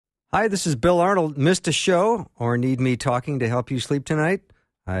Hi, this is Bill Arnold. Missed a show or need me talking to help you sleep tonight?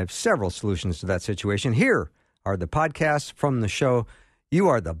 I have several solutions to that situation. Here are the podcasts from the show. You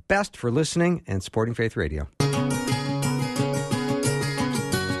are the best for listening and supporting Faith Radio.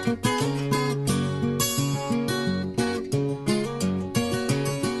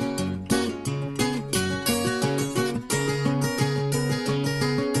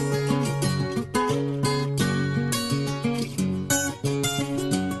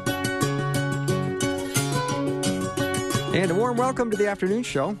 And a warm welcome to the afternoon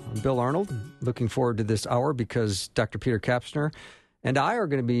show. I'm Bill Arnold. Looking forward to this hour because Dr. Peter Kapsner and I are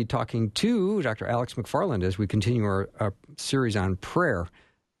going to be talking to Dr. Alex McFarland as we continue our series on prayer.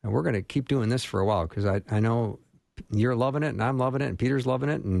 And we're going to keep doing this for a while because I know you're loving it and I'm loving it and Peter's loving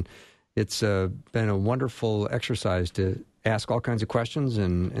it. And it's been a wonderful exercise to ask all kinds of questions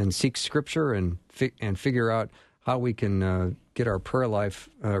and seek Scripture and figure out how we can get our prayer life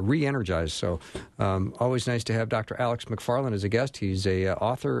re-energized. So always nice to have Dr. Alex McFarland as a guest. He's a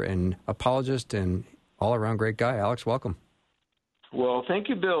author and apologist and all-around great guy. Alex, welcome. Well, thank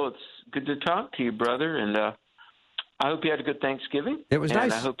you, Bill. It's good to talk to you, brother. And I hope you had a good Thanksgiving. It was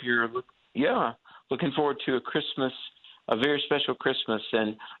nice. I hope you're looking forward to a very special Christmas.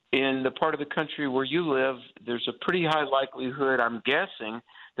 And in the part of the country where you live, there's a pretty high likelihood, I'm guessing,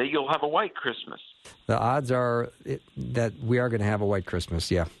 that you'll have a white Christmas. The odds are that we are going to have a white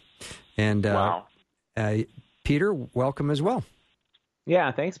Christmas, yeah. And wow. Peter, welcome as well. Yeah,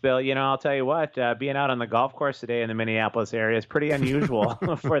 thanks, Bill. You know, I'll tell you what, being out on the golf course today in the Minneapolis area is pretty unusual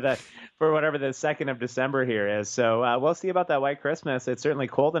for whatever the 2nd of December here is. So we'll see about that white Christmas. It's certainly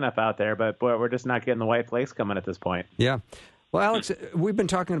cold enough out there, but boy, we're just not getting the white flakes coming at this point. Yeah. Well, Alex, we've been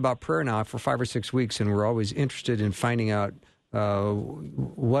talking about prayer now for 5 or 6 weeks, and we're always interested in finding out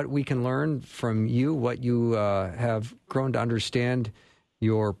what we can learn from you, what you have grown to understand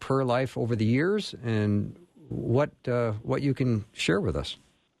your prayer life over the years, and what you can share with us.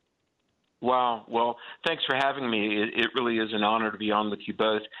 Wow. Well, thanks for having me. It really is an honor to be on with you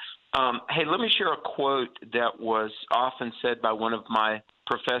both. Hey, let me share a quote that was often said by one of my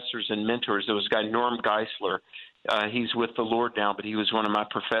professors and mentors. There was a guy, Norm Geisler. He's with the Lord now, but he was one of my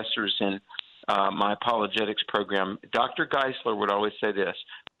professors in my apologetics program. Dr. Geisler would always say this: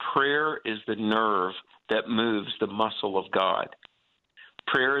 prayer is the nerve that moves the muscle of God.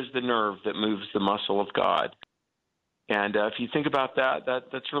 Prayer is the nerve that moves the muscle of God. And if you think about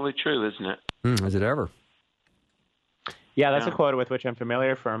that's really true, isn't it? Is it ever? Yeah, that's a quote with which I'm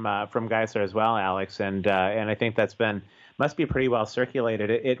familiar from Geisler as well, Alex. And I think must be pretty well circulated.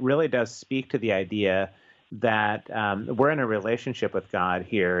 It really does speak to the idea that we're in a relationship with God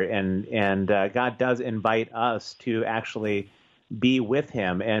here, and God does invite us to actually be with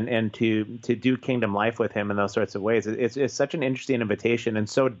Him and to do kingdom life with Him in those sorts of ways. It's such an interesting invitation and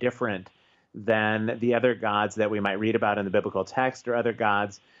so different than the other gods that we might read about in the biblical text or other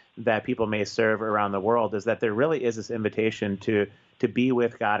gods that people may serve around the world, is that there really is this invitation to be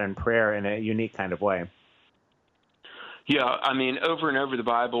with God in prayer in a unique kind of way. Yeah, I mean, over and over the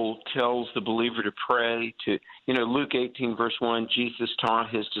Bible tells the believer to pray. Luke 18, verse 1, Jesus taught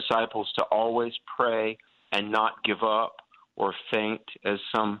His disciples to always pray and not give up or faint, as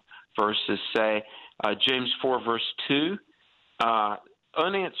some verses say. James 4, verse 2,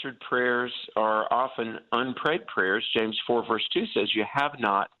 unanswered prayers are often unprayed prayers. James 4, verse 2 says, you have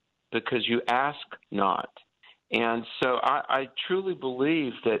not because you ask not. And so I truly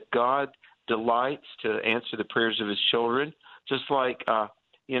believe that God delights to answer the prayers of His children, just like,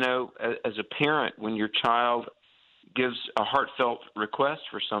 as a parent, when your child gives a heartfelt request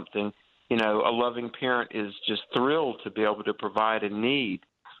for something, a loving parent is just thrilled to be able to provide a need.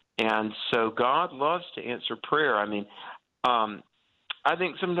 And so God loves to answer prayer. I mean, I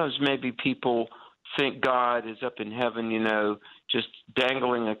think sometimes maybe people think God is up in heaven, just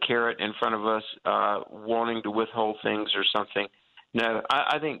dangling a carrot in front of us, wanting to withhold things or something. No,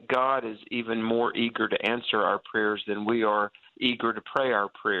 I think God is even more eager to answer our prayers than we are eager to pray our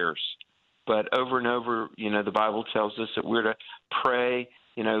prayers. But over and over, the Bible tells us that we're to pray,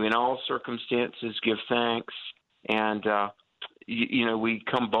 in all circumstances, give thanks, and, we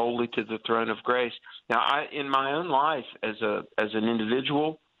come boldly to the throne of grace. Now, in my own life, as an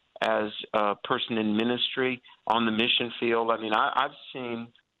individual, as a person in ministry, on the mission field, I mean, I've seen,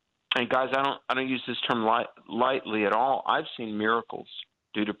 and guys, I don't use this term lightly at all. I've seen miracles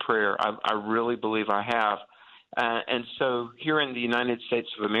due to prayer. I really believe I have. And so here in the United States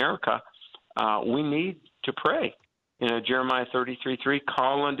of America, we need to pray. Jeremiah 33:3,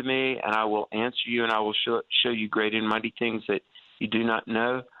 call unto me, and I will answer you, and I will show you great and mighty things that you do not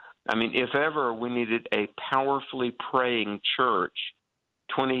know. I mean, if ever we needed a powerfully praying church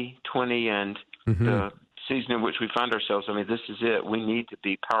 2020 and the season in which we find ourselves, I mean, this is it. We need to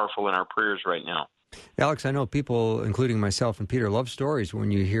be powerful in our prayers right now. Alex, I know people, including myself and Peter, love stories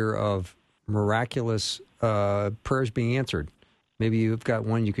when you hear of miraculous prayers being answered. Maybe you've got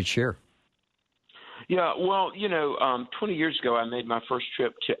one you could share. Yeah, well, 20 years ago, I made my first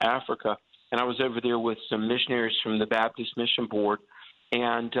trip to Africa, and I was over there with some missionaries from the Baptist Mission Board,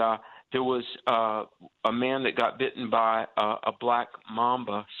 and there was a man that got bitten by a black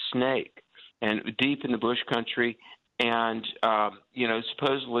mamba snake, and deep in the bush country, and,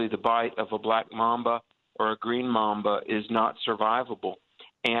 supposedly the bite of a black mamba or a green mamba is not survivable.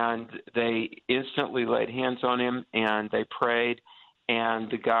 And they instantly laid hands on him, and they prayed, and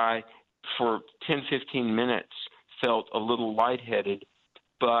the guy for 10, 15 minutes felt a little lightheaded,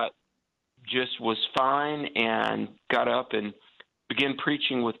 but just was fine and got up and began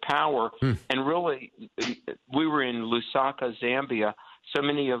preaching with power. And really, we were in Lusaka, Zambia. So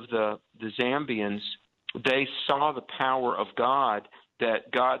many of the Zambians, they saw the power of God,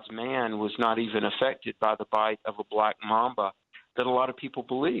 that God's man was not even affected by the bite of a black mamba, that a lot of people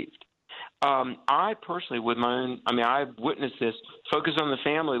believed. I personally, with my own, I witnessed this. Focus on the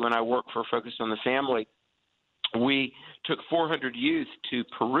Family, when I worked for Focus on the Family, we took 400 youth to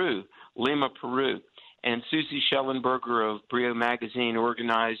Peru, Lima, Peru, and Susie Schellenberger of Brio Magazine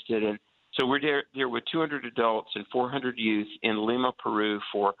organized it. And so we're there with 200 adults and 400 youth in Lima, Peru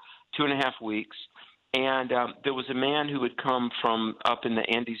for 2.5 weeks. And there was a man who had come from up in the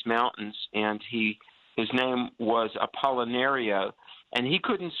Andes Mountains, and his name was Apolinario, and he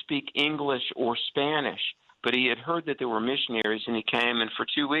couldn't speak English or Spanish, but he had heard that there were missionaries, and he came, and for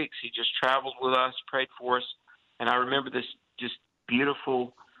 2 weeks he just traveled with us, prayed for us. And I remember this just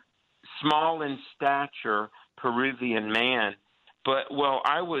beautiful, small in stature Peruvian man. But,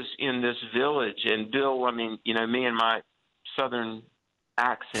 I was in this village, and Bill, me and my southern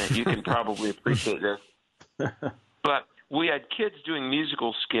accent, you can probably appreciate this. But we had kids doing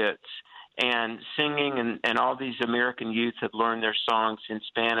musical skits and singing, and all these American youth had learned their songs in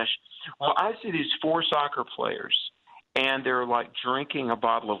Spanish. Well, I see these 4 soccer players, and they're like drinking a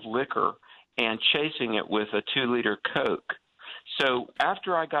bottle of liquor and chasing it with a 2-liter Coke. So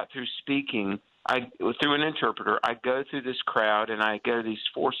after I got through speaking, through an interpreter, I go through this crowd, and I go to these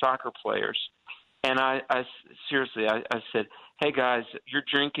 4 soccer players, and I seriously said, hey, guys, you're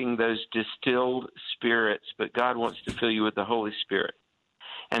drinking those distilled spirits, but God wants to fill you with the Holy Spirit.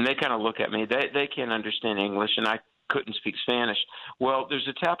 And they kind of look at me. They can't understand English, and I couldn't speak Spanish. Well, there's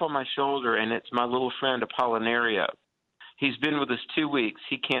a tap on my shoulder, and it's my little friend Apolinario. He's been with us 2 weeks.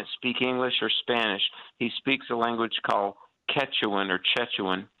 He can't speak English or Spanish. He speaks a language called Quechuan or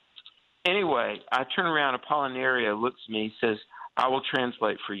Chechuan. Anyway, I turn around. Apolinario looks at me. He says, I will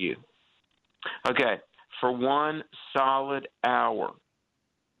translate for you. Okay, for 1 solid hour,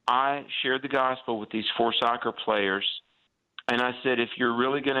 I shared the gospel with these 4 soccer players, and I said, if you're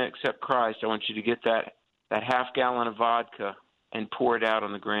really going to accept Christ, I want you to get that half-gallon of vodka and pour it out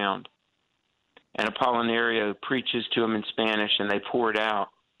on the ground. And Apolinario preaches to them in Spanish, and they pour it out.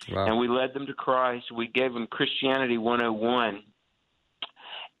 Wow. And we led them to Christ. We gave them Christianity 101.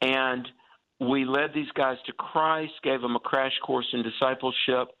 And we led these guys to Christ, gave them a crash course in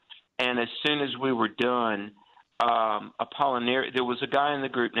discipleship. And as soon as we were done, Apolinario, there was a guy in the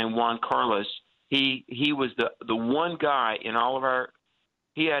group named Juan Carlos. He was the one guy in all of our.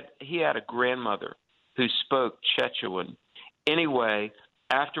 He had a grandmother who spoke Quechuan. Anyway,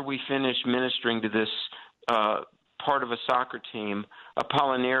 after we finished ministering to this part of a soccer team,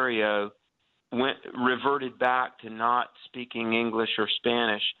 Apolinario reverted back to not speaking English or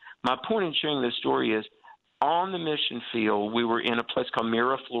Spanish. My point in sharing this story is, on the mission field, we were in a place called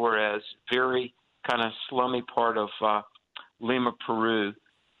Miraflores, very kind of slummy part of Lima, Peru.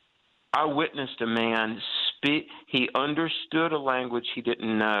 I witnessed a man speak. He understood a language he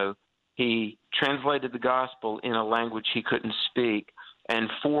didn't know. He translated the gospel in a language he couldn't speak. And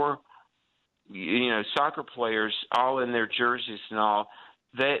 4, soccer players, all in their jerseys and all,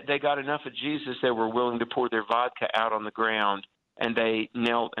 they got enough of Jesus, they were willing to pour their vodka out on the ground, and they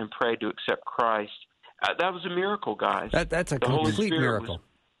knelt and prayed to accept Christ. That was a miracle, guys. That's a complete miracle.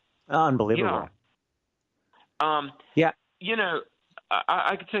 Unbelievable. Yeah.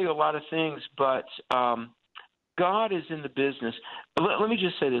 I could tell you a lot of things, but God is in the business. Let me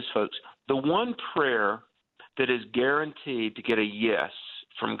just say this, folks. The one prayer that is guaranteed to get a yes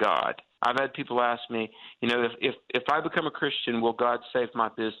from God. I've had people ask me, if I become a Christian, will God save my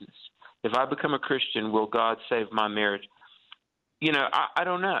business? If I become a Christian, will God save my marriage? I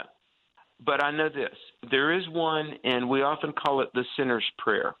don't know. But I know this. There is one, and we often call it the sinner's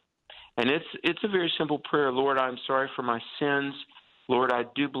prayer. And it's a very simple prayer. Lord, I'm sorry for my sins. Lord, I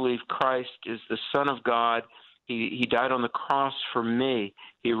do believe Christ is the Son of God. He died on the cross for me.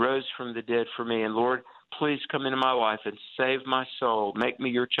 He rose from the dead for me. And Lord, please come into my life and save my soul. Make me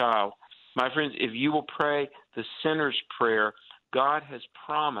your child. My friends, if you will pray the sinner's prayer, God has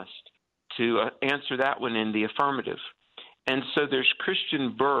promised to answer that one in the affirmative. And so there's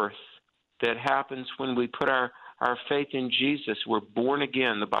Christian birth that happens when we put our faith in Jesus. We're born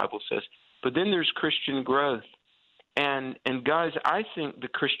again, the Bible says. But then there's Christian growth. And guys, I think the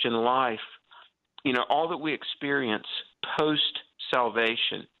Christian life, all that we experience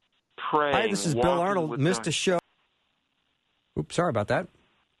post-salvation, praying, Hi, this is Bill Arnold. Missed a show. Oops, sorry about that.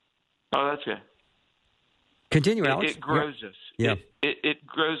 Oh, that's good. Continue, Alex. It grows us. Yeah. It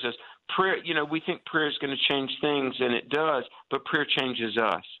grows us. Prayer, we think prayer is going to change things, and it does, but prayer changes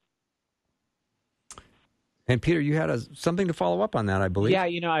us. And Peter, you had something to follow up on that, I believe. Yeah,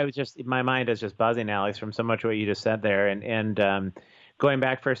 I was my mind is just buzzing, Alex, from so much of what you just said there. And going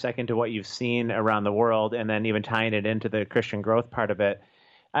back for a second to what you've seen around the world and then even tying it into the Christian growth part of it,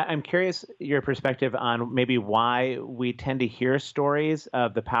 I'm curious your perspective on maybe why we tend to hear stories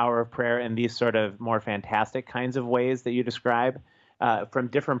of the power of prayer in these sort of more fantastic kinds of ways that you describe from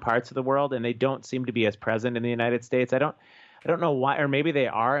different parts of the world, and they don't seem to be as present in the United States. I don't know why, or maybe they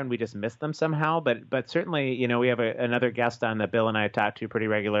are and we just miss them somehow, but certainly, we have another guest on that Bill and I talk to pretty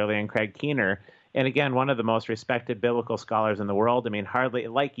regularly, and Craig Keener, and again, one of the most respected biblical scholars in the world. I mean, hardly,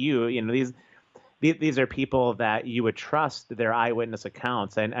 like these are people that you would trust their eyewitness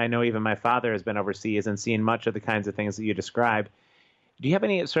accounts. And I know even my father has been overseas and seen much of the kinds of things that you describe. Do you have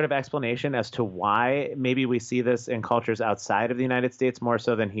any sort of explanation as to why maybe we see this in cultures outside of the United States more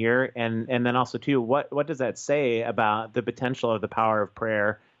so than here? And then also, too, what does that say about the potential of the power of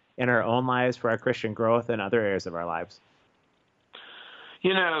prayer in our own lives for our Christian growth and other areas of our lives?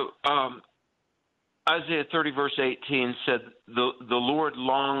 Isaiah 30, verse 18 said, the Lord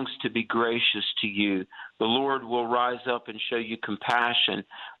longs to be gracious to you. The Lord will rise up and show you compassion.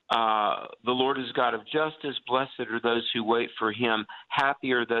 The Lord is God of justice. Blessed are those who wait for him.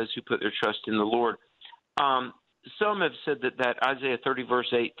 Happy are those who put their trust in the Lord. Some have said that Isaiah 30,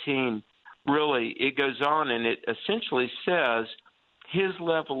 verse 18, really, it goes on and it essentially says his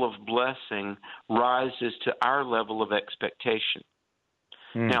level of blessing rises to our level of expectation.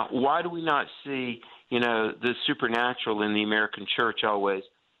 Now, why do we not see, the supernatural in the American church always?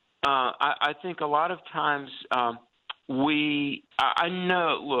 I think a lot of times I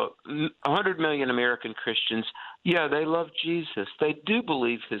know, look, 100 million American Christians, they love Jesus. They do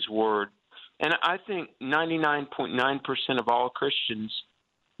believe his word. And I think 99.9% of all Christians,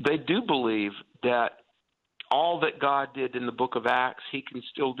 they do believe that all that God did in the book of Acts, he can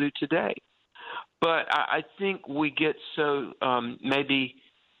still do today. But I think we get so maybe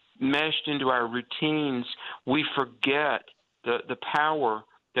meshed into our routines, we forget the power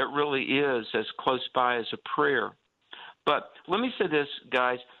that really is as close by as a prayer. But let me say this,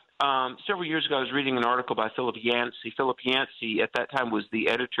 guys. Several years ago, I was reading an article by Philip Yancey. Philip Yancey, at that time, was the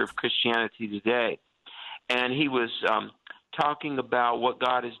editor of Christianity Today. And he was talking about what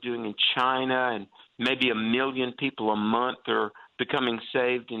God is doing in China, and maybe 1 million people a month are becoming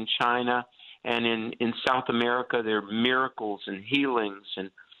saved in China. And in South America, there are miracles and healings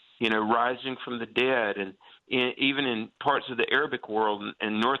and, rising from the dead. And even in parts of the Arabic world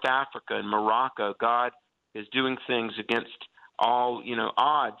and North Africa and Morocco, God is doing things against all,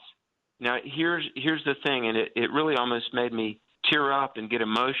 odds. Now, here's the thing, and it really almost made me tear up and get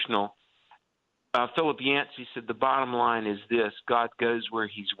emotional. Philip Yancey said the bottom line is this: God goes where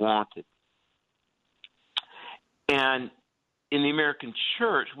he's wanted. And in the American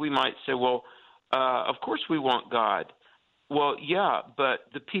church, we might say, well, of course we want God. Well, yeah, but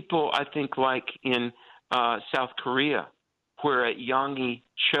the people, I think, like in South Korea, where at Yonggi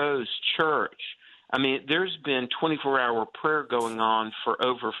Cho's church, I mean, there's been 24-hour prayer going on for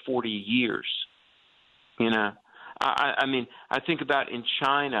over 40 years. I mean, I think about in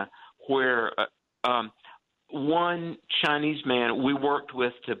China where one Chinese man we worked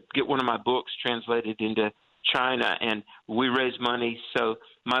with to get one of my books translated into China, and we raised money. So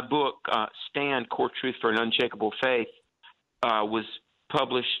my book, Stand, Core Truth for an Unshakable Faith, was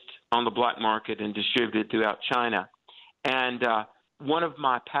published on the black market and distributed throughout China. And one of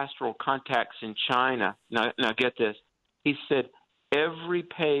my pastoral contacts in China, now get this, he said every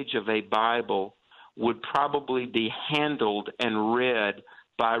page of a Bible would probably be handled and read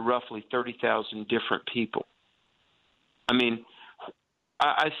by roughly 30,000 different people. I mean,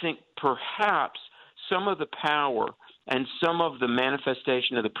 I think perhaps some of the power and some of the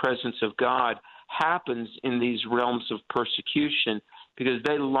manifestation of the presence of God happens in these realms of persecution because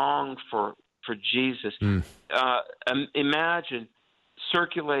they long for Jesus. Imagine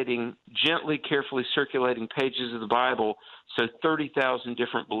gently, carefully circulating pages of the Bible so 30,000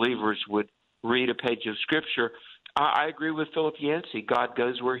 different believers would read a page of Scripture. I agree with Philip Yancey. God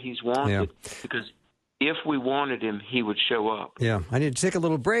goes where he's wanted, because if we wanted him, he would show up. Yeah, I need to take a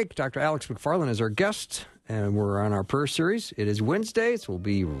little break. Dr. Alex McFarland is our guest, and we're on our prayer series. It is Wednesday, so we'll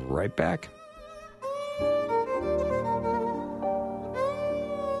be right back.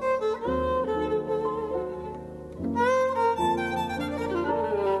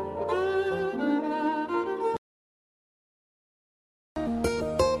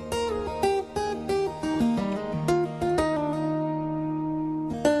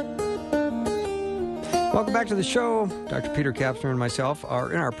 Welcome back to the show. Dr. Peter Kapsner and myself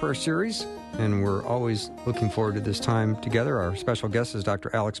are in our prayer series, and we're always looking forward to this time together. Our special guest is Dr.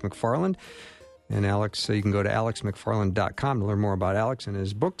 Alex McFarland. And Alex, you can go to alexmcfarland.com to learn more about Alex and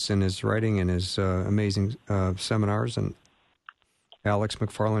his books and his writing and his amazing seminars, and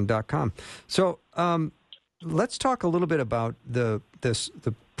alexmcfarland.com. So let's talk a little bit about the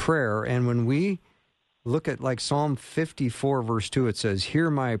prayer. And when we look at like Psalm 54, verse 2, it says, "Hear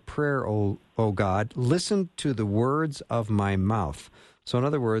my prayer, O God. Listen to the words of my mouth." So in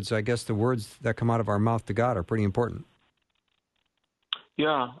other words, I guess the words that come out of our mouth to God are pretty important.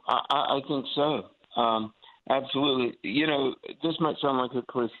 Yeah, I think so. Absolutely. You know, this might sound like a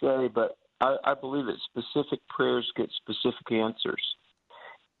cliche, but I believe that specific prayers get specific answers.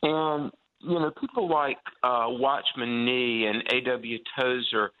 And, you know, people like Watchman Nee and A.W.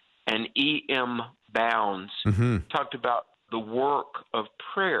 Tozer and E.M. Bounds talked about the work of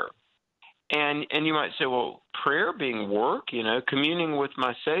prayer. And you might say, well, prayer being work, you know, communing with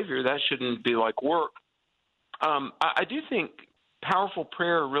my Savior, that shouldn't be like work. I do think powerful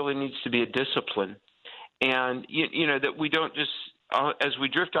prayer really needs to be a discipline. And, you know, that we don't just, as we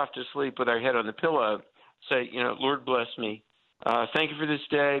drift off to sleep with our head on the pillow, say, you know, Lord, bless me. Thank you for this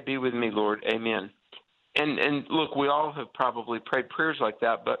day. Be with me, Lord. Amen. And look, we all have probably prayed prayers like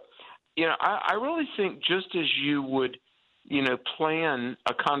that. But, you know, I really think just as you would, you know, plan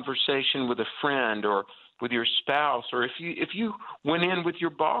a conversation with a friend or with your spouse, or if you went in with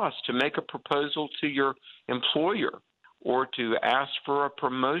your boss to make a proposal to your employer or to ask for a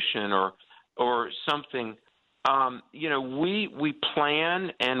promotion or something, you know, we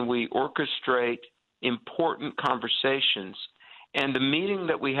plan and we orchestrate important conversations. And the meeting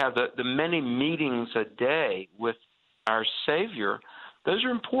that we have, the many meetings a day with our Savior, those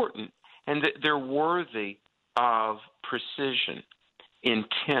are important, and they're worthy of precision,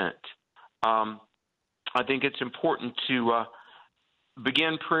 intent. I think it's important to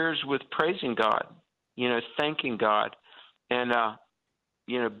begin prayers with praising God, you know, thanking God. And,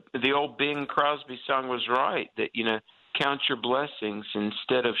 you know, the old Bing Crosby song was right, that, you know, count your blessings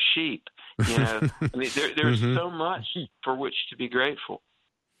instead of sheep. You know, I mean, there's so much for which to be grateful.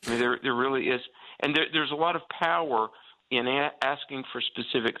 I mean, there really is. And there's a lot of power in asking for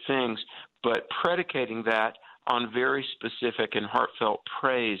specific things, but predicating that on very specific and heartfelt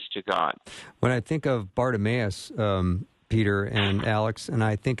praise to God. When I think of Bartimaeus, Peter and Alex, and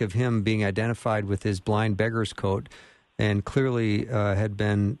I think of him being identified with his blind beggar's coat, and clearly had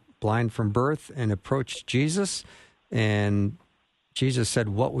been blind from birth and approached Jesus, and Jesus said,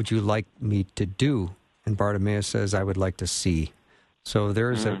 "What would you like me to do?" And Bartimaeus says, "I would like to see." So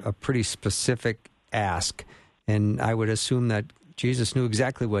there's a pretty specific ask, and I would assume that Jesus knew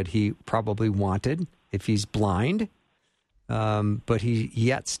exactly what he probably wanted if he's blind, but he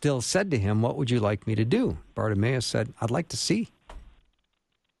yet still said to him, "What would you like me to do?" Bartimaeus said, "I'd like to see."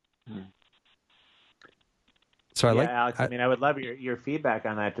 So Alex, I would love your feedback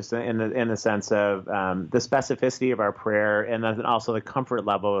on that, just in the sense of the specificity of our prayer, and then also the comfort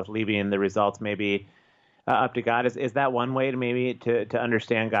level of leaving the results maybe up to God. Is that one way to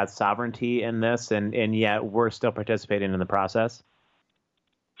understand God's sovereignty in this, and yet we're still participating in the process?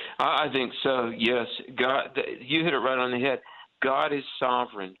 I think so, yes. God, you hit it right on the head. God is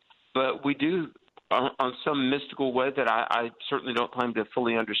sovereign, but we do, on some mystical way that I certainly don't claim to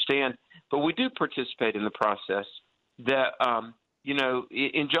fully understand, but we do participate in the process. That, you know,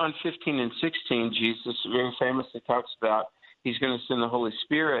 in John 15 and 16, Jesus very famously talks about he's going to send the Holy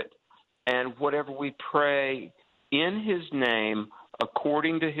Spirit, and whatever we pray in his name,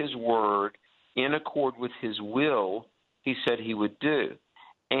 according to his word, in accord with his will, he said he would do.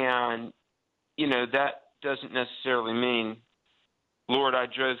 And, you know, that doesn't necessarily mean, Lord, I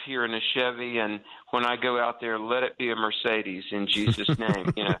drove here in a Chevy, and when I go out there, let it be a Mercedes in Jesus'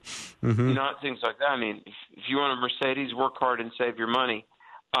 name. You know, not things like that. I mean, if you want a Mercedes, work hard and save your money.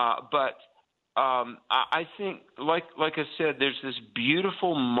 But I think, like I said, there's this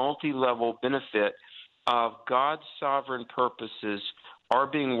beautiful multi-level benefit of God's sovereign purposes are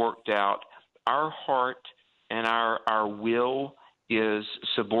being worked out. Our heart and our will is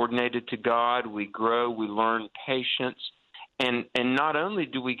subordinated to God. We grow, we learn patience, and not only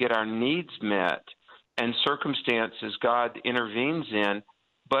do we get our needs met and circumstances God intervenes in,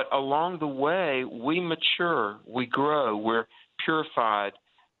 but along the way we mature, we grow, we're purified.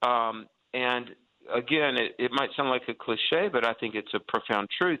 And again, it might sound like a cliche, but I think it's a profound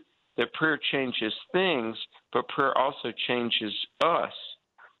truth that prayer changes things, but prayer also changes us.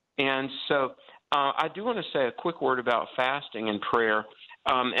 And so I do want to say a quick word about fasting and prayer.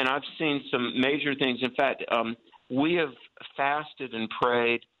 And I've seen some major things. In fact, we have fasted and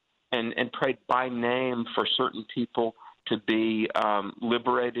prayed by name for certain people to be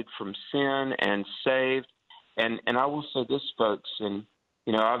liberated from sin and saved. And I will say this, folks, and,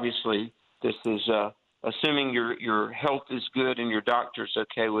 obviously this is assuming your health is good and your doctor's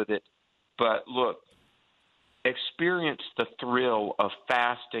okay with it. But look, experience the thrill of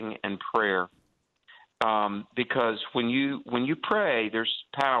fasting and prayer, because when you pray, there's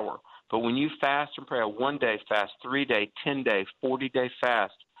power. But when you fast and pray, a 1-day fast, 3-day, 10-day, 40-day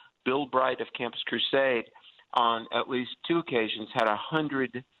fast, Bill Bright of Campus Crusade on at least 2 occasions had a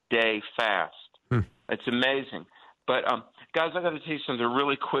 100-day fast. It's amazing. But guys, I got to tell you something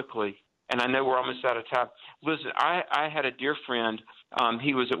really quickly, and I know we're almost out of time. Listen, I had a dear friend.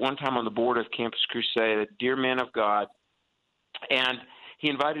 He was at one time on the board of Campus Crusade, a dear man of God, and he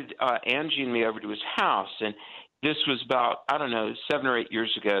invited Angie and me over to his house, and this was about, 7 or 8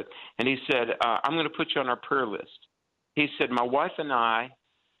 years ago, and he said, I'm going to put you on our prayer list. He said, my wife and I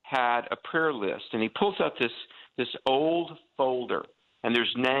had a prayer list, and he pulls out this old folder, and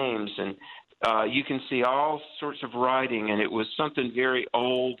there's names, and you can see all sorts of writing, and it was something very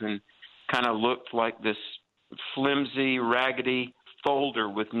old and kind of looked like this flimsy, raggedy folder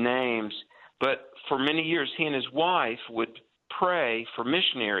with names. But for many years, he and his wife would pray for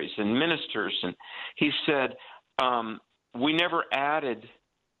missionaries and ministers, and he said, we never added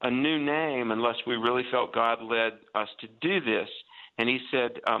a new name unless we really felt God led us to do this. And he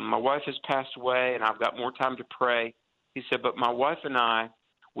said, my wife has passed away, and I've got more time to pray. He said, but my wife and I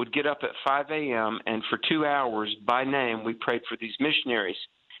would get up at 5 a.m., and for 2 hours, by name, we prayed for these missionaries.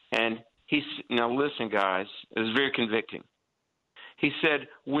 And now listen, guys, it was very convicting. He said,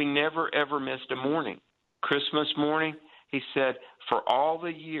 we never, ever missed a morning. Christmas morning, he said, for all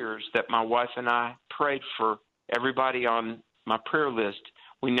the years that my wife and I prayed for everybody on my prayer list,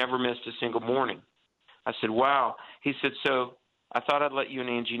 we never missed a single morning. I said, wow. He said, so I thought I'd let you and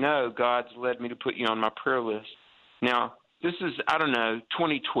Angie know God's led me to put you on my prayer list. Now, this is,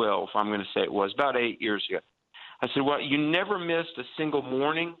 2012, I'm going to say it was, about 8 years ago. I said, well, you never missed a single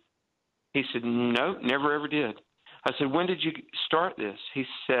morning? He said, no, never ever did. I said, when did you start this? He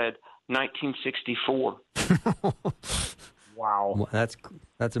said, 1964. Wow.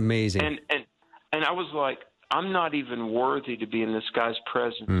 That's amazing. And I was like, I'm not even worthy to be in this guy's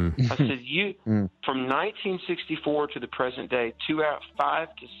presence. I said, from 1964 to the present day,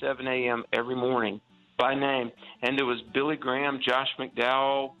 5 to 7 a.m. every morning by name. And there was Billy Graham, Josh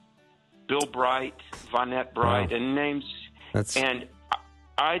McDowell, Bill Bright, Vonette Bright, and names. And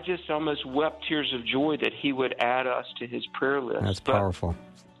I just almost wept tears of joy that he would add us to his prayer list. That's powerful.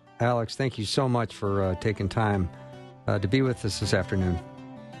 Alex, thank you so much for taking time to be with us this afternoon.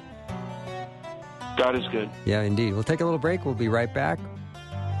 God is good. Yeah, indeed. We'll take a little break. We'll be right back.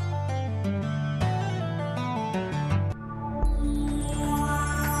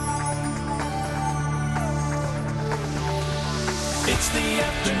 It's the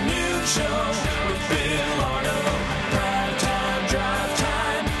afternoon show with Bill Arnold. Prime time, drive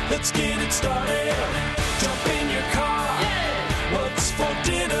time. Let's get it started. Jump in your car. Yeah. What's for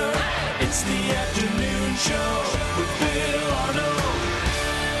dinner? Hey. It's the afternoon show with Bill Arnold.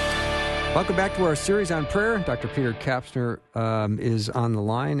 Welcome back to our series on prayer. Dr. Peter Kapsner is on the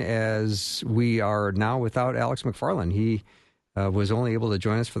line as we are now without Alex McFarland. He was only able to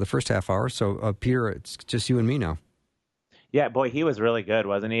join us for the first half hour. So, Peter, it's just you and me now. Yeah, boy, he was really good,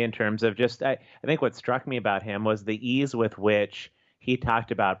 wasn't he, in terms of just, I think what struck me about him was the ease with which he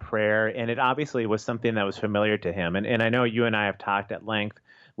talked about prayer, and it obviously was something that was familiar to him. And I know you and I have talked at length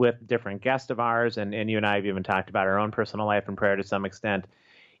with different guests of ours, and you and I have even talked about our own personal life and prayer to some extent.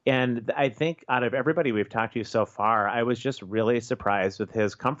 And I think out of everybody we've talked to so far, I was just really surprised with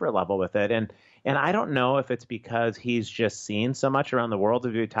his comfort level with it. And I don't know if it's because he's just seen so much around the world,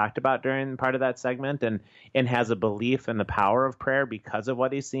 as we talked about during part of that segment, and has a belief in the power of prayer because of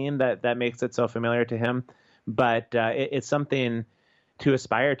what he's seen that makes it so familiar to him. But it's something to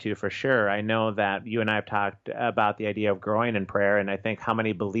aspire to for sure. I know that you and I have talked about the idea of growing in prayer, and I think how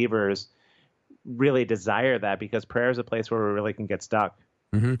many believers really desire that, because prayer is a place where we really can get stuck.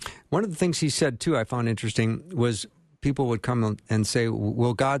 Mm-hmm. One of the things he said, too, I found interesting was people would come and say,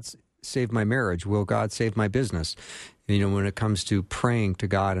 will God save my marriage? Will God save my business? When it comes to praying to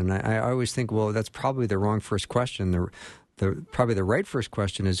God. And I always think, well, that's probably the wrong first question. Probably the right first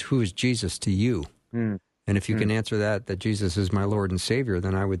question is, who is Jesus to you? And if you can answer that Jesus is my Lord and Savior,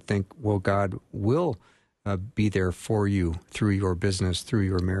 then I would think, well, God will be there for you through your business, through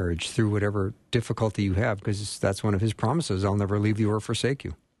your marriage, through whatever difficulty you have, because that's one of his promises. I'll never leave you or forsake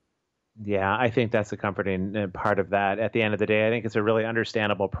you. Yeah, I think that's a comforting part of that. At the end of the day, I think it's a really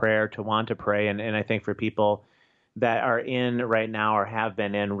understandable prayer to want to pray. And I think for people that are in right now or have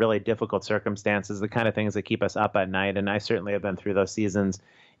been in really difficult circumstances, the kind of things that keep us up at night, and I certainly have been through those seasons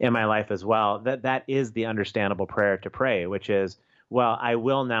in my life as well, that is the understandable prayer to pray, which is, well, I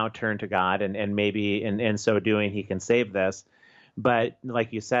will now turn to God, and maybe in so doing, he can save this. But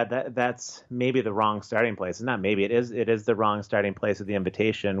like you said, that's maybe the wrong starting place. Not maybe, it is the wrong starting place of the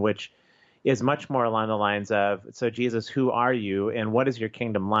invitation, which is much more along the lines of, so Jesus, who are you, and what is your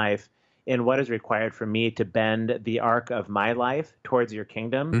kingdom life, and what is required for me to bend the arc of my life towards your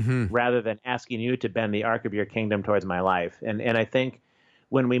kingdom, rather than asking you to bend the arc of your kingdom towards my life. And I think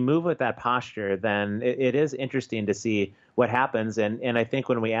when we move with that posture, then it is interesting to see what happens. And I think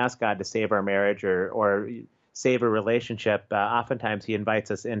when we ask God to save our marriage or save a relationship, oftentimes he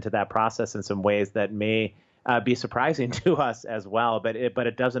invites us into that process in some ways that may be surprising to us as well. But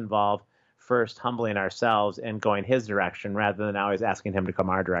it does involve first humbling ourselves and going his direction rather than always asking him to come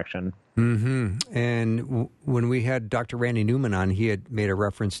our direction. Mm-hmm. And when we had Dr. Randy Newman on, he had made a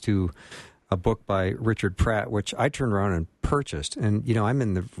reference to a book by Richard Pratt, which I turned around and purchased. And, I'm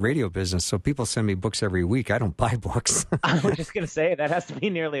in the radio business, so people send me books every week. I don't buy books. I was just going to say, that has to be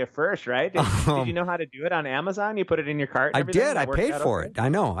nearly a first, right? Did you know how to do it on Amazon? You put it in your cart? I did. I paid for it. I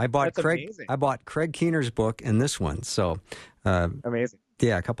know. I bought Amazing. I bought Craig Keener's book and this one. So amazing.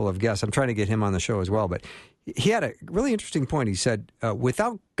 Yeah, a couple of guests. I'm trying to get him on the show as well. But he had a really interesting point. He said,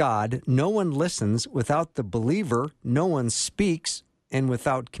 without God, no one listens. Without the believer, no one speaks. And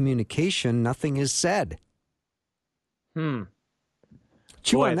without communication, nothing is said. Boy,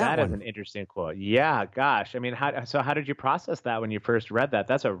 on that one. is an interesting quote. Yeah, gosh. I mean, how did you process that when you first read that?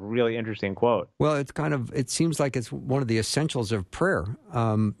 That's a really interesting quote. Well, it seems like it's one of the essentials of prayer.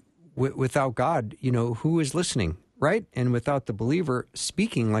 Without God, who is listening? Right? And without the believer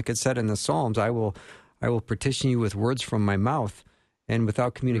speaking, like it said in the Psalms, I will petition you with words from my mouth. And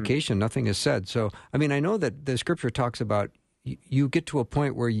without communication, nothing is said. So, I know that the scripture talks about you get to a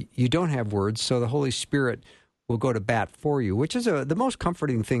point where you don't have words, so the Holy Spirit will go to bat for you, which is the most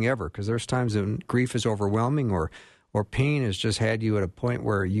comforting thing ever, because there's times when grief is overwhelming or pain has just had you at a point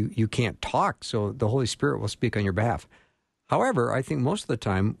where you can't talk, so the Holy Spirit will speak on your behalf. However, I think most of the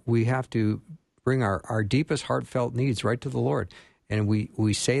time we have to bring our deepest heartfelt needs right to the Lord. And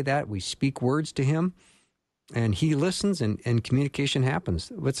we say that, we speak words to him, and he listens, and communication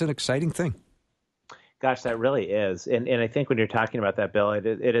happens. It's an exciting thing. Gosh, that really is. And I think when you're talking about that, Bill,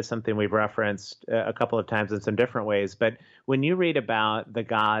 it is something we've referenced a couple of times in some different ways. But when you read about the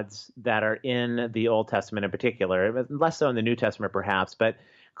gods that are in the Old Testament in particular, less so in the New Testament perhaps, but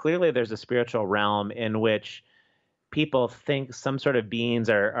clearly there's a spiritual realm in which people think some sort of beings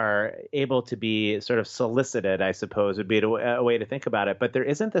are able to be sort of solicited, I suppose, would be a way to think about it. But there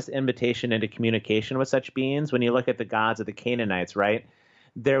isn't this invitation into communication with such beings. When you look at the gods of the Canaanites, right,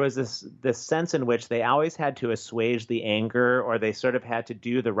 there was this sense in which they always had to assuage the anger, or they sort of had to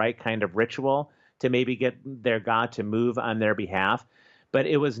do the right kind of ritual to maybe get their God to move on their behalf. But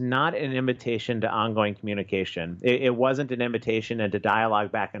it was not an invitation to ongoing communication. It wasn't an invitation into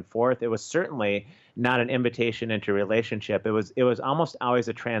dialogue back and forth. It was certainly not an invitation into relationship. It was almost always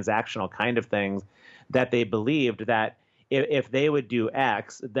a transactional kind of thing, that they believed that if they would do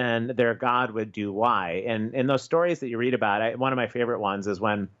X, then their God would do Y. And in those stories that you read about, one of my favorite ones is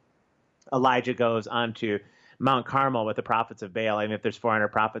when Elijah goes onto Mount Carmel with the prophets of Baal. I mean, if there's 400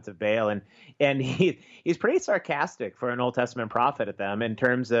 prophets of Baal, and he's pretty sarcastic for an Old Testament prophet at them in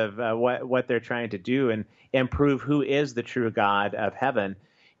terms of what they're trying to do and prove who is the true God of heaven.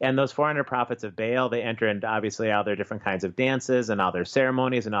 And those 400 prophets of Baal, they enter into obviously all their different kinds of dances and all their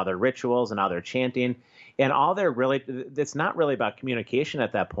ceremonies and all their rituals and all their chanting. And all they're really, it's not really about communication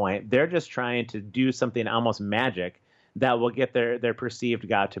at that point. They're just trying to do something almost magic that will get their perceived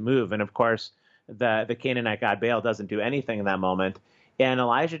God to move. And of course, the Canaanite god Baal doesn't do anything in that moment. And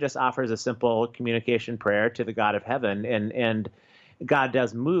Elijah just offers a simple communication prayer to the God of heaven, and God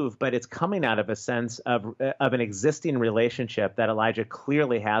does move, but it's coming out of a sense of an existing relationship that Elijah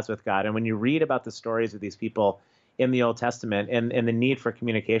clearly has with God. And when you read about the stories of these people in the Old Testament and the need for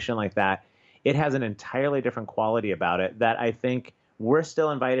communication like that, it has an entirely different quality about it that I think we're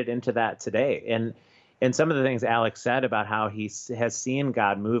still invited into that today. And some of the things Alex said about how he has seen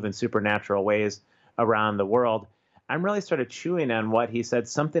God move in supernatural ways around the world, I'm really sort of chewing on what he said,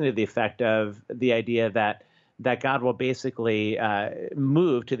 something to the effect of the idea that God will basically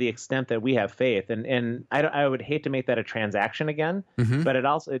move to the extent that we have faith. And I would hate to make that a transaction again, but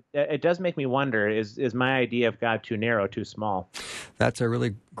it does make me wonder, is my idea of God too narrow, too small? That's a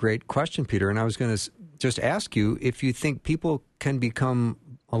really great question, Peter. And I was going to just ask you if you think people can become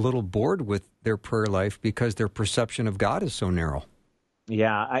a little bored with their prayer life because their perception of God is so narrow.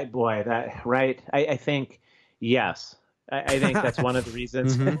 Yeah, I think, yes. I think that's one of the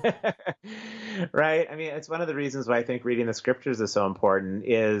reasons, right? I mean, it's one of the reasons why I think reading the scriptures is so important,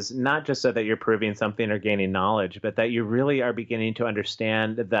 is not just so that you're proving something or gaining knowledge, but that you really are beginning to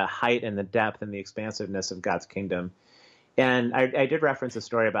understand the height and the depth and the expansiveness of God's kingdom. And I did reference a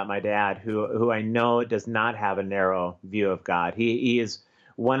story about my dad, who I know does not have a narrow view of God. He is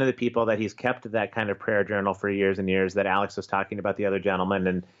one of the people that he's kept that kind of prayer journal for years and years that Alex was talking about, the other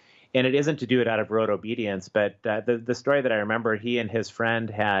gentleman. And it isn't to do it out of rote obedience, but the story that I remember, he and his friend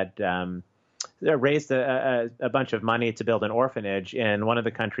had raised a bunch of money to build an orphanage in one of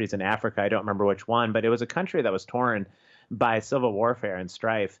the countries in Africa. I don't remember which one, but it was a country that was torn by civil warfare and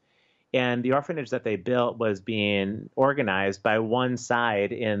strife. And the orphanage that they built was being organized by one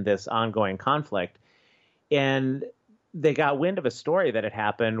side in this ongoing conflict. And they got wind of a story that had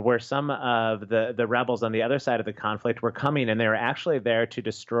happened where some of the rebels on the other side of the conflict were coming, and they were actually there to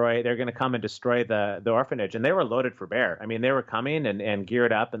destroy. They're going to come and destroy the orphanage, and they were loaded for bear. I mean, they were coming and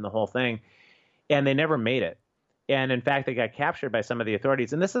geared up and the whole thing, and they never made it. And in fact, they got captured by some of the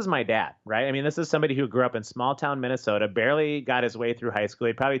authorities. And this is my dad, right? I mean, this is somebody who grew up in small town Minnesota, barely got his way through high school.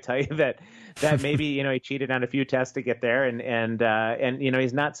 He'd probably tell you that maybe he cheated on a few tests to get there, and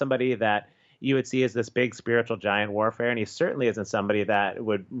he's not somebody that you would see as this big spiritual giant warfare, and he certainly isn't somebody that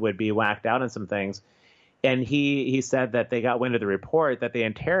would be whacked out on some things. And he said that they got wind of the report that they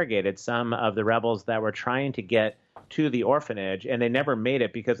interrogated some of the rebels that were trying to get to the orphanage, and they never made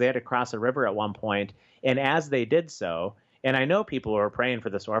it because they had to cross a river at one point. And as they did so, and I know people were praying for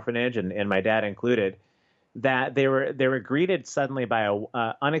this orphanage, and my dad included, that they were greeted suddenly by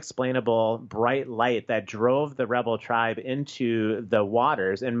a unexplainable bright light that drove the rebel tribe into the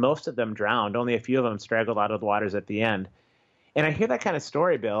waters, and most of them drowned. Only a few of them straggled out of the waters at the end. And I hear that kind of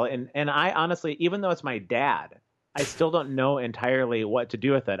story, Bill, and I honestly, even though it's my dad, I still don't know entirely what to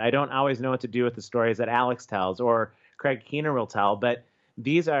do with it. I don't always know what to do with the stories that Alex tells or Craig Keener will tell, but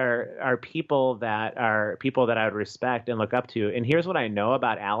these are people that I would respect and look up to. And here's what I know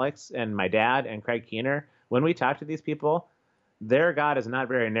about Alex and my dad and Craig Keener. When we talk to these people, their God is not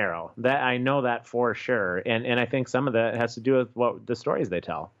very narrow. That I know that for sure. And I think some of that has to do with what the stories they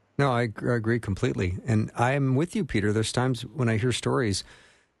tell. No, I agree completely. And I am with you, Peter. There's times when I hear stories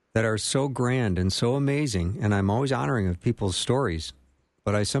that are so grand and so amazing, and I'm always honoring of people's stories,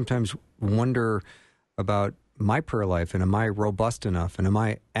 but I sometimes wonder about my prayer life, and am I robust enough, and am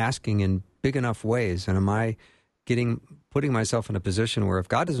I asking in big enough ways, and am I putting myself in a position where if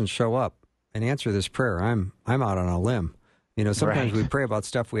God doesn't show up and answer this prayer, I'm out on a limb. Sometimes we pray about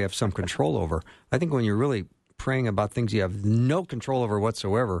stuff we have some control over. I think when you're really praying about things you have no control over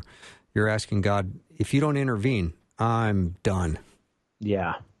whatsoever, you're asking God, if you don't intervene, I'm done.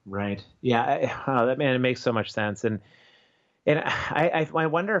 Yeah, right. Yeah, it makes so much sense. And I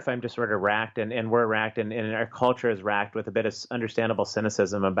wonder if I'm just sort of racked, and we're racked, and our culture is racked with a bit of understandable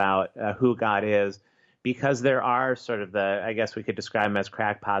cynicism about who God is, because there are sort of I guess we could describe them as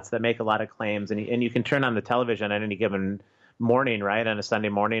crackpots that make a lot of claims, and you can turn on the television on any given morning, right, on a Sunday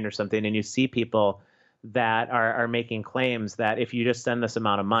morning or something, and you see people that are making claims that if you just send this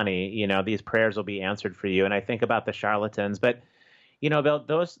amount of money, these prayers will be answered for you. And I think about the charlatans, but Bill,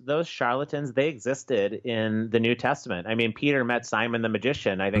 those charlatans, they existed in the New Testament. I mean, Peter met Simon the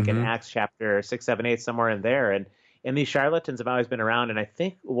magician, I think in Acts chapter 6, 7, 8, somewhere in there. And these charlatans have always been around. And I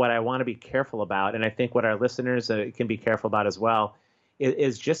think what I want to be careful about, and I think what our listeners can be careful about as well,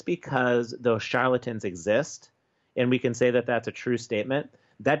 is just because those charlatans exist, and we can say that that's a true statement,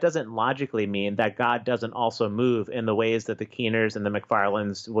 that doesn't logically mean that God doesn't also move in the ways that the Keeners and the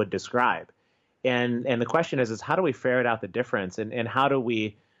McFarlands would describe. And the question is how do we ferret out the difference, and how do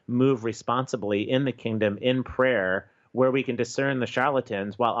we move responsibly in the kingdom in prayer where we can discern the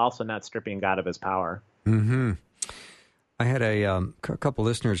charlatans while also not stripping God of his power? Mm-hmm. I had a couple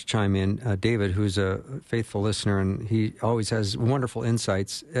listeners chime in. David, who's a faithful listener, and he always has wonderful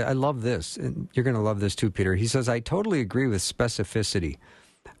insights. I love this, and you're going to love this too, Peter. He says, I totally agree with specificity.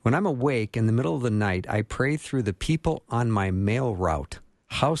 When I'm awake in the middle of the night, I pray through the people on my mail route.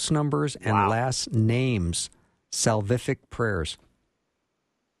 house numbers, and last names. Salvific prayers.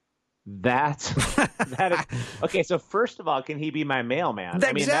 That is okay. So first of all, can he be my mailman? Exactly.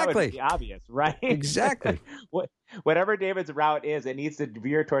 I mean, that would be obvious, right? Exactly. Whatever David's route is, it needs to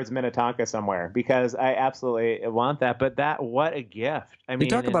veer towards Minnetonka somewhere, because I absolutely want that. But what a gift! I mean,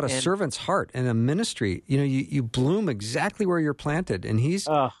 you talk about a servant's heart and a ministry. You bloom exactly where you're planted, and he's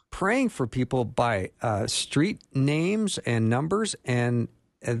praying for people by street names and numbers and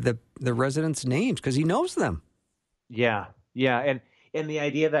the residents' names because he knows them. Yeah, and the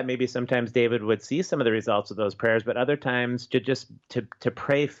idea that maybe sometimes David would see some of the results of those prayers, but other times to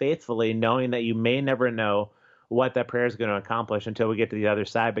pray faithfully, knowing that you may never know what that prayer is going to accomplish until we get to the other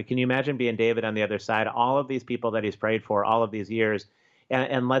side. But can you imagine being David on the other side, all of these people that he's prayed for all of these years,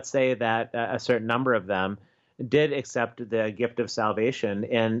 and let's say that a certain number of them did accept the gift of salvation,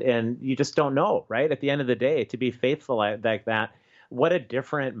 and you just don't know, right? At the end of the day, to be faithful like that, what a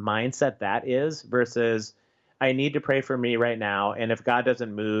different mindset that is versus I need to pray for me right now, and if God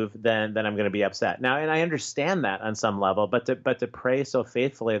doesn't move, then I'm going to be upset. Now, and I understand that on some level, but to pray so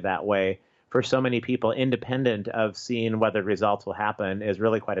faithfully that way for so many people, independent of seeing whether results will happen, is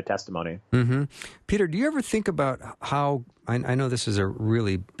really quite a testimony. Mm-hmm. Peter, do you ever think about how, I know this is a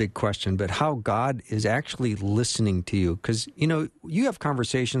really big question, but how God is actually listening to you? Because, you have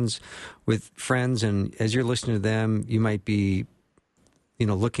conversations with friends, and as you're listening to them, you might be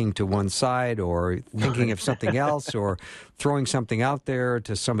looking to one side or thinking of something else or throwing something out there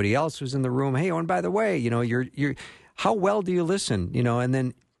to somebody else who's in the room. Hey, and by the way, you're how well do you listen? And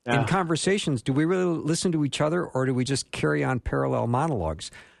then in conversations, do we really listen to each other, or do we just carry on parallel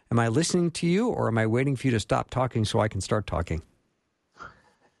monologues? Am I listening to you, or am I waiting for you to stop talking so I can start talking?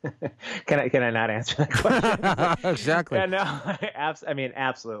 Can I not answer that question? Exactly. Yeah, no, I mean,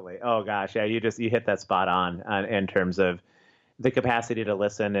 absolutely. Oh gosh, yeah, you hit that spot on in terms of the capacity to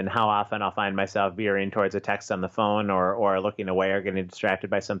listen, and how often I'll find myself veering towards a text on the phone or looking away or getting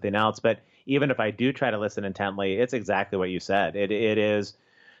distracted by something else. But even if I do try to listen intently, it's exactly what you said. It is.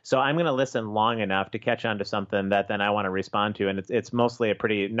 So I'm going to listen long enough to catch on to something that then I want to respond to. And it's mostly a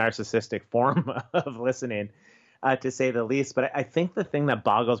pretty narcissistic form of listening, to say the least. But I think the thing that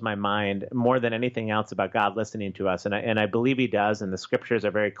boggles my mind more than anything else about God listening to us, and I believe he does, and the scriptures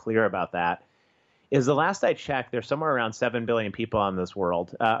are very clear about that, is the last I checked, there's somewhere around 7 billion people on this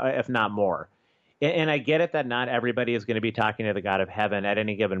world, if not more. And I get it that not everybody is going to be talking to the God of heaven at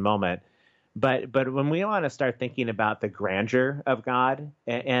any given moment. But when we want to start thinking about the grandeur of God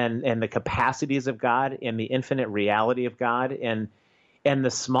and the capacities of God and the infinite reality of God and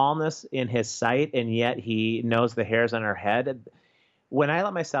the smallness in his sight, and yet he knows the hairs on our head, when I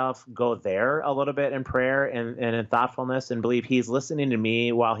let myself go there a little bit in prayer and in thoughtfulness and believe he's listening to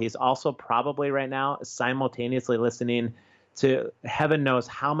me while he's also probably right now simultaneously listening to heaven knows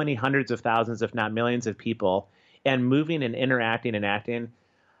how many hundreds of thousands, if not millions of people, and moving and interacting and acting.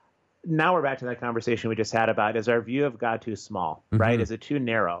 Now we're back to that conversation we just had about, is our view of God too small, right? Is it too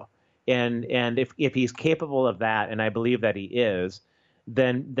narrow? And if he's capable of that, and I believe that he is,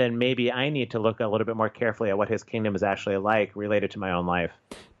 then maybe I need to look a little bit more carefully at what his kingdom is actually like related to my own life.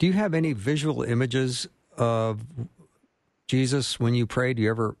 Do you have any visual images of Jesus when you pray? Do you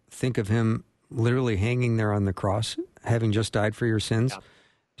ever think of him literally hanging there on the cross, having just died for your sins? Yeah.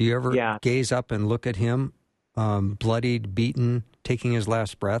 Do you ever gaze up and look at him, bloodied, beaten, taking his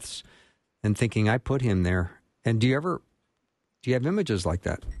last breaths, and thinking, I put him there? And do you have images like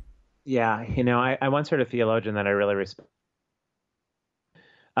that? Yeah, I once heard a theologian that I really respect,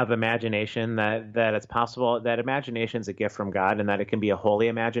 of imagination, that it's possible that imagination is a gift from God, and that it can be a holy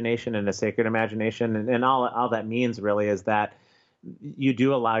imagination and a sacred imagination. And all that means really is that you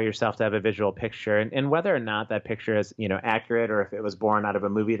do allow yourself to have a visual picture, and whether or not that picture is, accurate, or if it was born out of a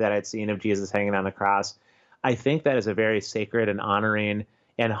movie that I'd seen of Jesus hanging on the cross, I think that is a very sacred and honoring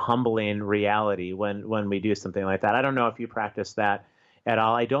and humbling reality when we do something like that. I don't know if you practice that at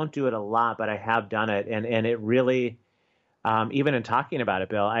all. I don't do it a lot, but I have done it, and it really, even in talking about it,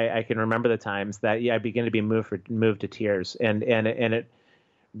 Bill, I can remember the times that I begin to be moved to tears, and it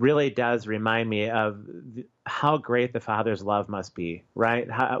really does remind me of how great the Father's love must be, right?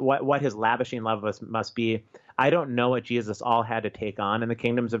 What his lavishing love must be. I don't know what Jesus all had to take on in the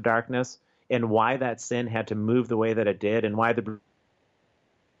kingdoms of darkness, and why that sin had to move the way that it did, and why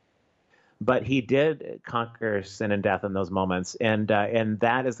but he did conquer sin and death in those moments, and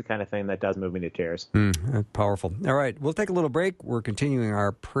that is the kind of thing that does move me to tears. Powerful. All right, we'll take a little break. We're continuing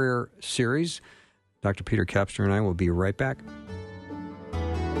our prayer series. Dr. Peter Kapsner and I will be right back.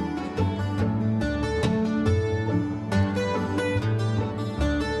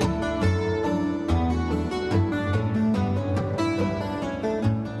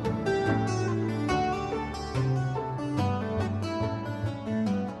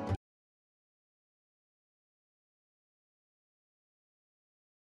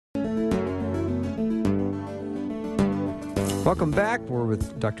 Welcome back. We're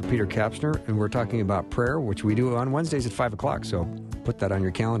with Dr. Peter Kapsner, and we're talking about prayer, which we do on Wednesdays at 5 o'clock. So put that on your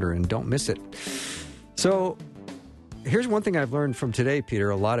calendar and don't miss it. So here's one thing I've learned from today,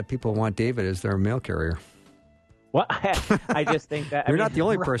 Peter. A lot of people want David as their mail carrier. Well, I just think that... You're not the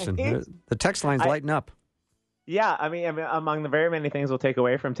only person. The text line's lighting up. Yeah, I mean, among the very many things we'll take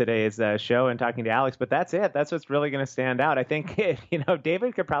away from today's show and talking to Alex, but that's it. That's what's really going to stand out. I think,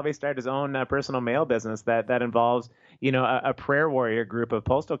 David could probably start his own personal mail business that involves, a prayer warrior group of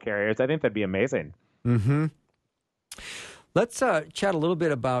postal carriers. I think that'd be amazing. Mm-hmm. Let's chat a little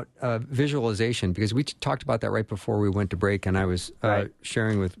bit about visualization, because we talked about that right before we went to break, and I was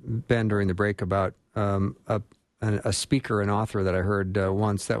sharing with Ben during the break about a speaker, an author that I heard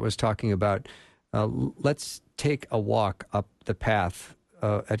once that was talking about let's take a walk up the path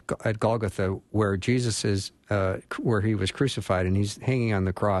at Golgotha, where Jesus is, where he was crucified, and he's hanging on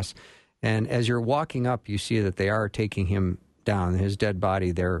the cross. And as you're walking up, you see that they are taking him down, his dead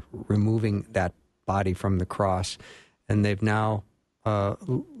body. They're removing that body from the cross, and they've now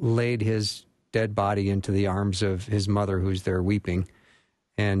laid his dead body into the arms of his mother, who's there weeping.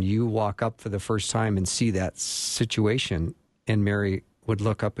 And you walk up for the first time and see that situation, and Mary would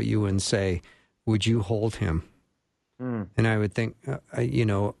look up at you and say, "Would you hold him?" And I would think,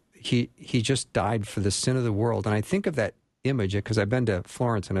 he just died for the sin of the world. And I think of that image, because I've been to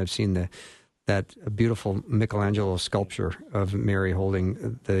Florence and I've seen that beautiful Michelangelo sculpture of Mary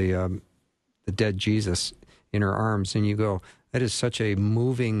holding the dead Jesus in her arms. And you go, that is such a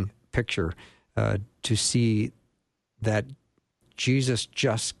moving picture to see that Jesus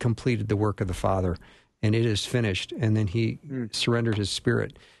just completed the work of the Father, and it is finished. And then he surrendered his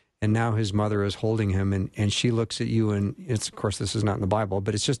spirit. And now his mother is holding him, and she looks at you, and it's, of course, this is not in the Bible,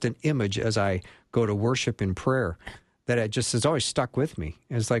 but it's just an image as I go to worship in prayer that it just has always stuck with me.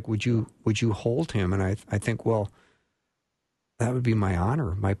 It's like, would you hold him? And I think, well, that would be my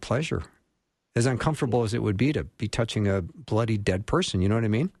honor, my pleasure, as uncomfortable as it would be to be touching a bloody dead person. You know what I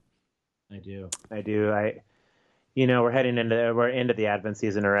mean? I do. We're into the Advent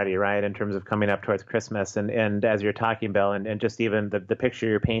season already, right? In terms of coming up towards Christmas, and as you're talking, Bill, and just even the picture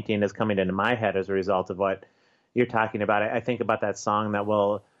you're painting is coming into my head as a result of what you're talking about. I think about that song that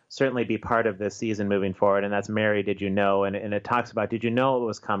will certainly be part of this season moving forward, and that's "Mary, Did You Know?" And it talks about, did you know it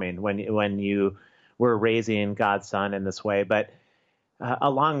was coming when you were raising God's Son in this way? But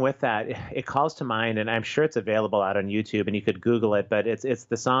along with that, it calls to mind, and I'm sure it's available out on YouTube, and you could Google it. But it's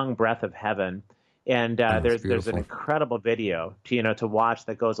the song "Breath of Heaven." And there's an incredible video to watch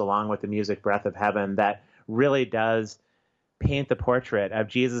that goes along with the music "Breath of Heaven" that really does paint the portrait of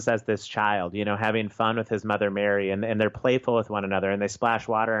Jesus as this child, having fun with his mother Mary, and they're playful with one another, and they splash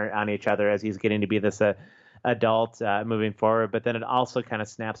water on each other as he's getting to be this adult moving forward. But then it also kind of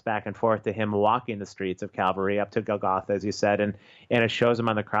snaps back and forth to him walking the streets of Calvary up to Golgotha, as you said, and it shows him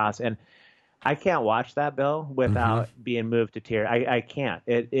on the cross. And I can't watch that, Bill, without being moved to tears. I can't.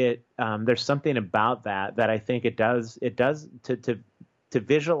 There's something about that I think it does to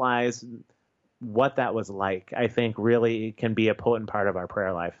visualize what that was like. I think really can be a potent part of our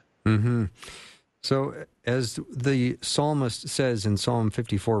prayer life. Mm-hmm. So as the psalmist says in Psalm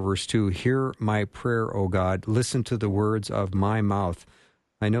 54, verse 2, "Hear my prayer, O God, listen to the words of my mouth."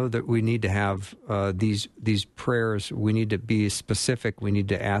 I know that we need to have these prayers. We need to be specific. We need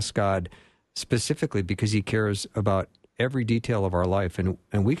to ask God specifically, because he cares about every detail of our life, and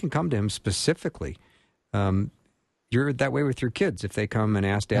we can come to him specifically. You're that way with your kids. If they come and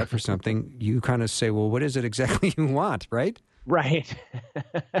ask Dad for something, you kind of say, well, what is it exactly you want, right? Right.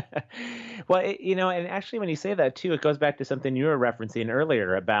 Well, and actually when you say that too, it goes back to something you were referencing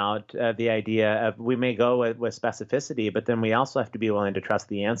earlier about the idea of we may go with specificity, but then we also have to be willing to trust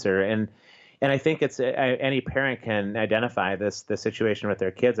the answer. And I think it's any parent can identify the situation with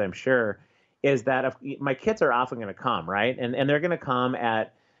their kids, I'm sure, is that if my kids are often going to come, right? And they're going to come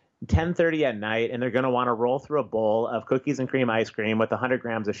at 10:30 at night, and they're going to want to roll through a bowl of cookies and cream ice cream with 100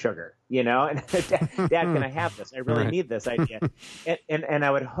 grams of sugar, And Dad, can I have this? I really need this idea. And I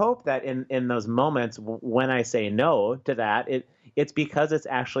would hope that in those moments when I say no to that, it's because it's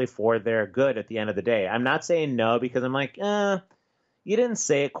actually for their good at the end of the day. I'm not saying no because I'm like, you didn't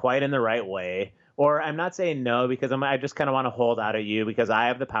say it quite in the right way. Or I'm not saying no because I just kind of want to hold out at you because I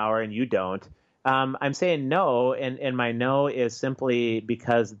have the power and you don't. I'm saying no, and my no is simply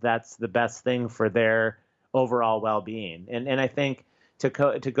because that's the best thing for their overall well-being. And I think to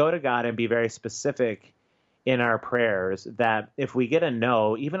go to God and be very specific in our prayers, that if we get a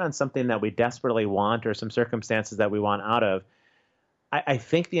no, even on something that we desperately want or some circumstances that we want out of, I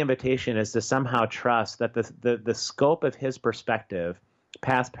think the invitation is to somehow trust that the scope of his perspective,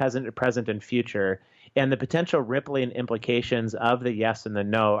 past, present, and future, And the potential rippling implications of the yes and the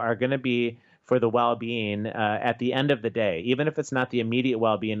no are going to be for the well-being at the end of the day, even if it's not the immediate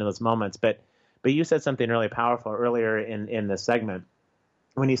well-being in those moments. But you said something really powerful earlier in this segment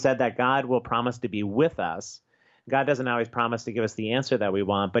when you said that God will promise to be with us. God doesn't always promise to give us the answer that we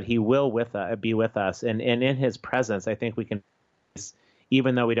want, but he will be with us. And in his presence, I think we can,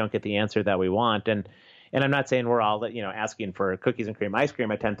 even though we don't get the answer that we want. And I'm not saying we're all, asking for cookies and cream ice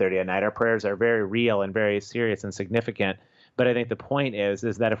cream at 10:30 at night. Our prayers are very real and very serious and significant. But I think the point is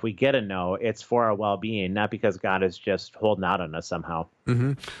that if we get a no, it's for our well-being, not because God is just holding out on us somehow.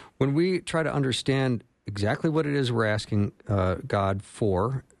 Mm-hmm. When we try to understand exactly what it is we're asking God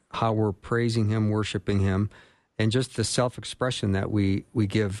for, how we're praising him, worshiping him, and just the self-expression that we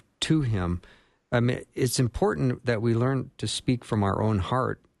give to him, I mean, it's important that we learn to speak from our own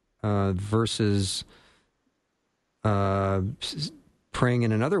heart versus praying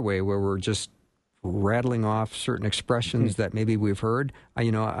in another way where we're just rattling off certain expressions that maybe we've heard.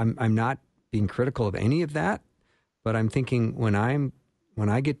 I'm not being critical of any of that, but I'm thinking when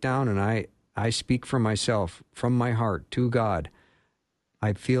I get down and I speak from myself, from my heart to God,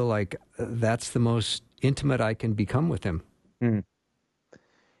 I feel like that's the most intimate I can become with him. Mm.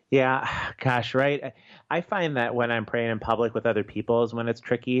 Yeah, gosh, right. I find that when I'm praying in public with other people is when it's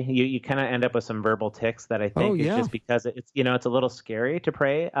tricky. You kind of end up with some verbal tics that I think is just because it's a little scary to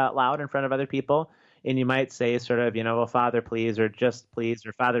pray loud in front of other people. And you might say sort of, well, Father, please, or just please,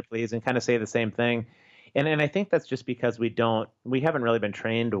 or Father, please, and kind of say the same thing. And I think that's just because we haven't really been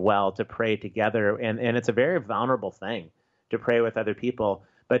trained well to pray together. And it's a very vulnerable thing to pray with other people.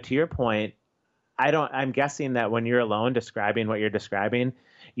 But to your point, I'm guessing that when you're alone describing what you're describing,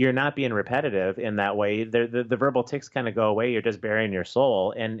 you're not being repetitive in that way. The verbal tics kind of go away. You're just burying your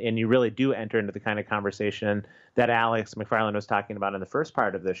soul. And you really do enter into the kind of conversation that Alex McFarland was talking about in the first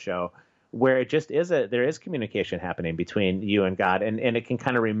part of this show, where it just there is communication happening between you and God. And it can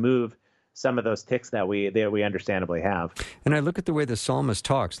kind of remove some of those tics that we understandably have. And I look at the way the psalmist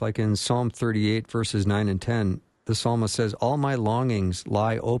talks, like in Psalm 38, verses 9 and 10, the psalmist says, "All my longings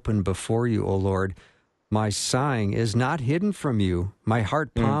lie open before you, O Lord. My sighing is not hidden from you. My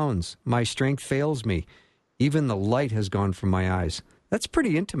heart pounds. My strength fails me. Even the light has gone from my eyes." That's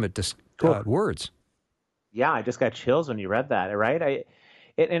pretty intimate words. Yeah, I just got chills when you read that, right?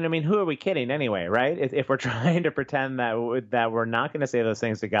 And I mean, who are we kidding anyway, right? If we're trying to pretend that we're not going to say those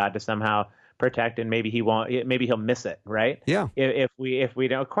things to God to somehow protect, and maybe he won't, maybe he'll miss it, right? Yeah. If we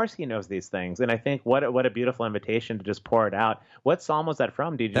don't, of course he knows these things, and I think what a beautiful invitation to just pour it out. What psalm was that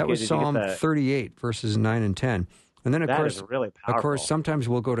from? That was Psalm 38, verses 9 and 10. And then, of course, really powerful. Of course, sometimes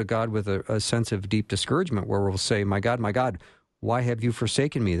we'll go to God with a sense of deep discouragement, where we'll say, my God, why have you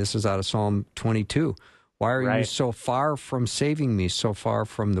forsaken me?" This is out of Psalm 22. "Why are you so far from saving me, so far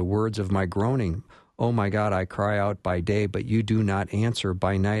from the words of my groaning? Oh my God, I cry out by day, but you do not answer,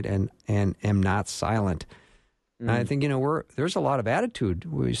 by night and am not silent." And I think, there's a lot of attitude.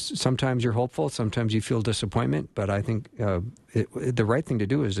 Sometimes you're hopeful, sometimes you feel disappointment, but I think the right thing to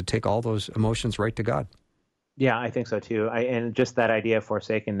do is to take all those emotions right to God. Yeah, I think so too. And just that idea of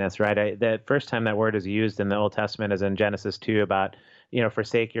forsakenness, right? The first time that word is used in the Old Testament is in Genesis 2 about,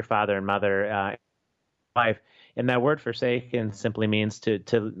 forsake your father and mother, wife. And that word forsaken simply means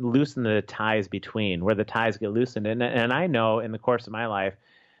to loosen the ties between, where the ties get loosened. And I know in the course of my life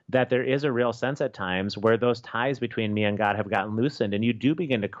that there is a real sense at times where those ties between me and God have gotten loosened, and you do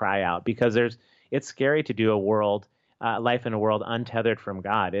begin to cry out because it's scary to do life in a world untethered from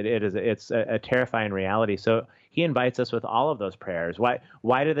God. It's a terrifying reality. So he invites us with all of those prayers.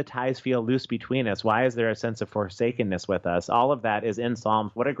 Why do the ties feel loose between us? Why is there a sense of forsakenness with us? All of that is in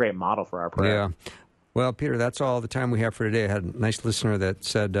Psalms. What a great model for our prayer. Yeah. Well, Peter, that's all the time we have for today. I had a nice listener that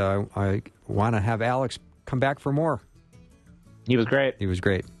said, I want to have Alex come back for more. He was great.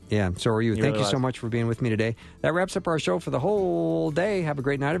 Yeah, so are you. Thank you was. so much for being with me today. That wraps up our show for the whole day. Have a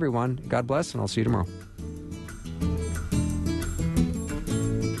great night, everyone. God bless, and I'll see you tomorrow.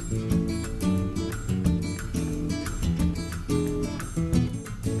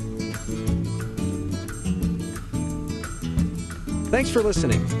 Thanks for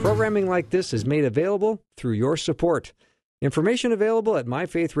listening. Programming like this is made available through your support. Information available at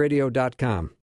myfaithradio.com.